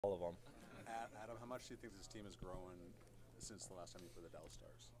all of them. Adam, how much do you think this team has grown since the last time you played the Dallas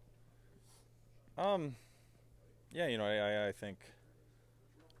Stars? Um, yeah, I think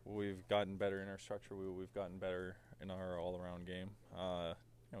we've gotten better in our structure. We've gotten better in our all-around game.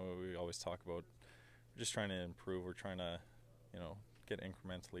 We always talk about just trying to improve. We're trying to, get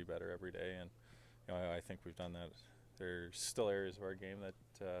incrementally better every day, and I think we've done that. There's still areas of our game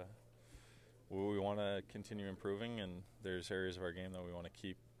that we want to continue improving, and there's areas of our game that we want to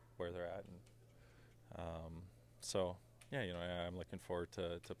keep where they're at. And so, yeah, I'm looking forward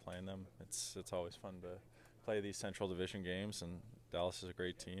to playing them. It's always fun to play these Central Division games, and Dallas is a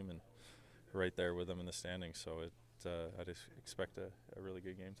great team, and right there with them in the standings. So I just expect a really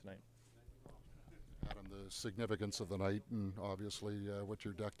good game tonight. Adam, the significance of the night, and obviously what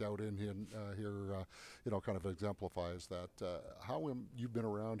you're decked out in here, kind of exemplifies that. You've been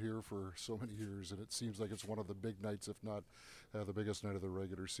around here for so many years, and it seems like it's one of the big nights, if not the biggest night of the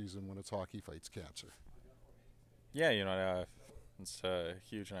regular season, when it's hockey fights cancer. Yeah, it's a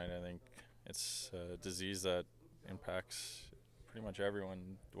huge night. I think it's a disease that impacts pretty much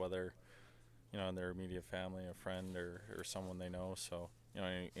everyone, whether in their immediate family, a friend, or someone they know. So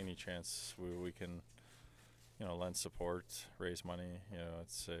any chance we can lend support, raise money,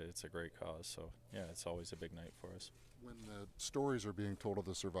 it's a great cause. So yeah, it's always a big night for us. When the stories are being told of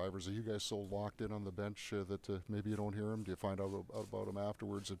the survivors, are you guys so locked in on the bench that maybe you don't hear them? Do you find out about them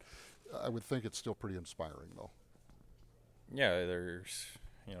afterwards? And I would think it's still pretty inspiring, though. Yeah, there's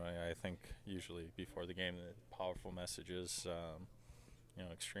I think usually before the game, the powerful messages.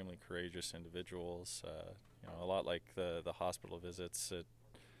 Extremely courageous individuals. A lot like the hospital visits. It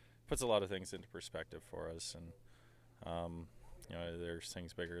puts a lot of things into perspective for us, and there's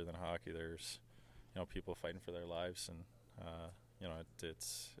things bigger than hockey. There's people fighting for their lives, and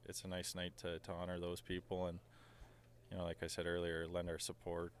it's a nice night to honor those people, and like I said earlier, lend our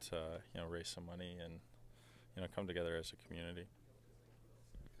support, raise some money, and come together as a community.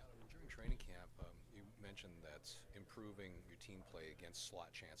 Adam, during training camp, you mentioned that improving your team play against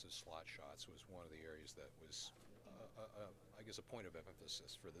slot chances, slot shots was one of the areas that was, I guess, a point of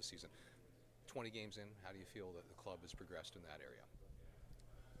emphasis for this season. 20 games in, how do you feel that the club has progressed in that area?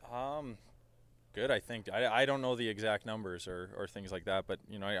 Good, I think. I don't know the exact numbers or things like that, but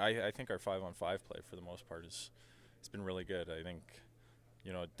I think our 5-on-5 play for the most part it's been really good. I think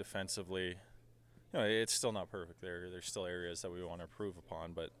defensively, it's still not perfect. There's still areas that we want to improve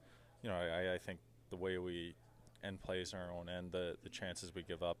upon, but I think the way we end plays on our own end, the chances we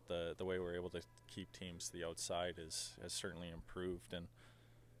give up, the way we're able to keep teams to the outside has certainly improved. And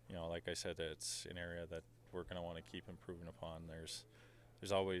like I said, it's an area that we're going to want to keep improving upon.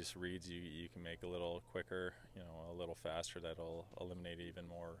 There's always reads you can make a little quicker, a little faster, that'll eliminate even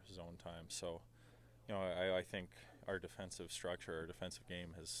more zone time. So I think our defensive structure, our defensive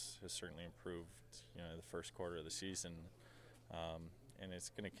game has certainly improved the first quarter of the season, and it's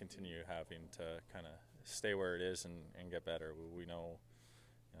going to continue having to kind of stay where it is and get better. We know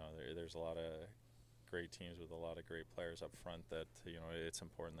there's a lot of great teams with a lot of great players up front that it's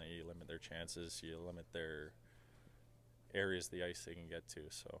important that you limit their chances, you limit their areas of the ice they can get to.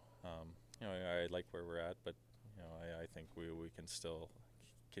 So I like where we're at, but I think we can still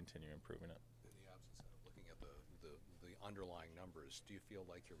continue improving it. In the absence of looking at the underlying numbers, do you feel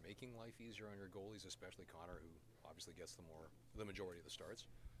like you're making life easier on your goalies, especially Connor, who obviously gets the majority of the starts?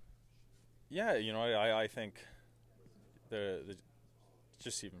 Yeah, I think the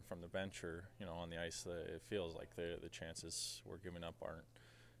just even from the bench or on the ice, it feels like the chances we're giving up aren't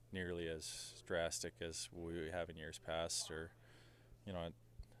nearly as drastic as we have in years past, or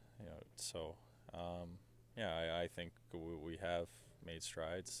so yeah, I think we have made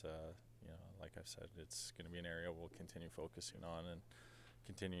strides. Like I've said, it's going to be an area we'll continue focusing on and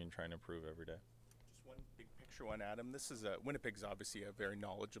continuing trying to improve every day. Just one big picture one, Adam. This is Winnipeg's obviously a very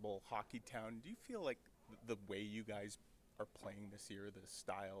knowledgeable hockey town. Do you feel like the way you guys are playing this year, the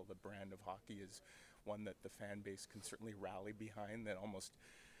style, the brand of hockey, is one that the fan base can certainly rally behind, that almost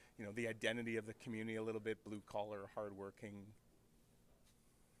the identity of the community a little bit, blue collar, hardworking?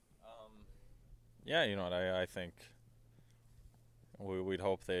 Yeah, I think we'd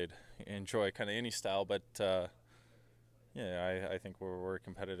hope they'd enjoy kind of any style, but yeah, I think we're a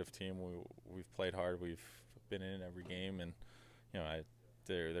competitive team. We've played hard. We've been in every game, and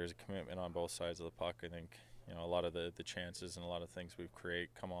there's a commitment on both sides of the puck. I think a lot of the chances and a lot of things we've created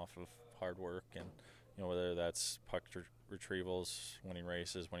come off of hard work, and whether that's puck retrievals, winning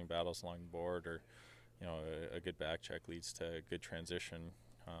races, winning battles along the board, or a good back check leads to a good transition.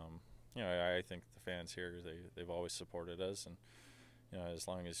 I think the fans here, they've always supported us, and as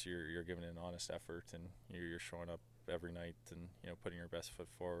long as you're giving an honest effort and you're showing up every night and putting your best foot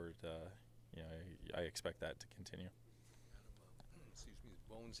forward. I expect that to continue. Excuse me,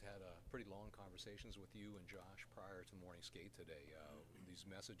 Bones had pretty long conversations with you and Josh prior to morning skate today. These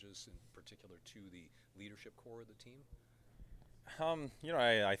messages in particular to the leadership core of the team?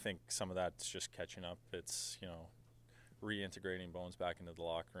 I think some of that's just catching up. It's, reintegrating Bones back into the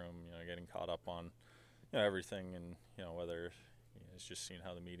locker room, getting caught up on, everything, and, whether it's just seeing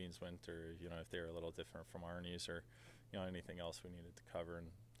how the meetings went or, if they were a little different from Arnie's or, anything else we needed to cover and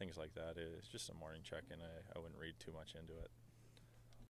things like that. It's just a morning check-in. I wouldn't read too much into it.